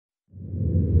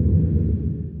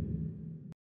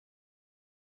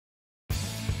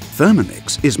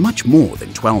Thermomix is much more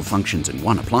than 12 functions in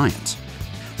one appliance.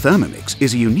 Thermomix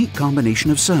is a unique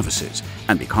combination of services,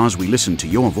 and because we listen to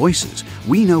your voices,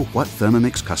 we know what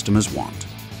Thermomix customers want.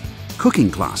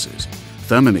 Cooking classes.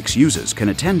 Thermomix users can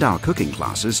attend our cooking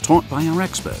classes taught by our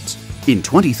experts. In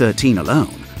 2013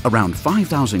 alone, around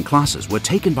 5,000 classes were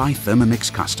taken by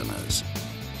Thermomix customers.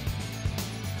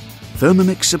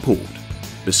 Thermomix support.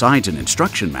 Besides an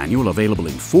instruction manual available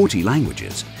in 40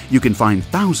 languages, you can find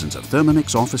thousands of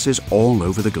Thermomix offices all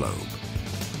over the globe.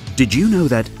 Did you know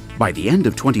that by the end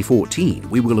of 2014,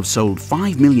 we will have sold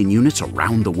 5 million units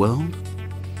around the world?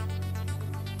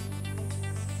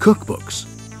 Cookbooks.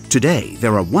 Today,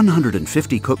 there are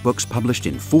 150 cookbooks published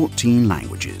in 14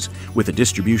 languages, with a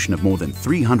distribution of more than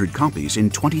 300 copies in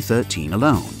 2013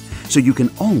 alone, so you can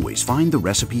always find the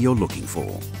recipe you're looking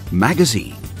for.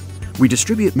 Magazine. We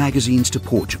distribute magazines to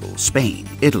Portugal, Spain,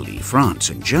 Italy, France,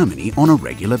 and Germany on a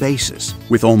regular basis.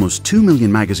 With almost 2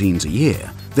 million magazines a year,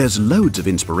 there's loads of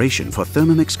inspiration for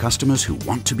Thermomix customers who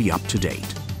want to be up to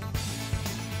date.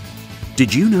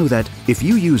 Did you know that if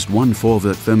you used one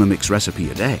 4-wort Thermomix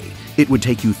recipe a day, it would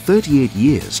take you 38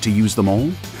 years to use them all?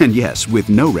 And yes, with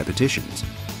no repetitions.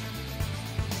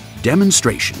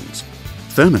 Demonstrations.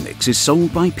 Thermomix is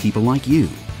sold by people like you.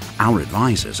 Our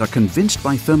advisors are convinced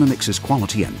by Thermomix's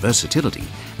quality and versatility,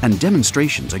 and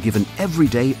demonstrations are given every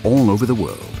day all over the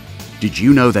world. Did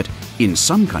you know that in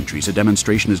some countries a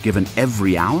demonstration is given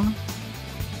every hour?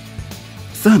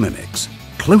 Thermomix,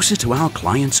 closer to our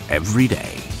clients every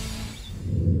day.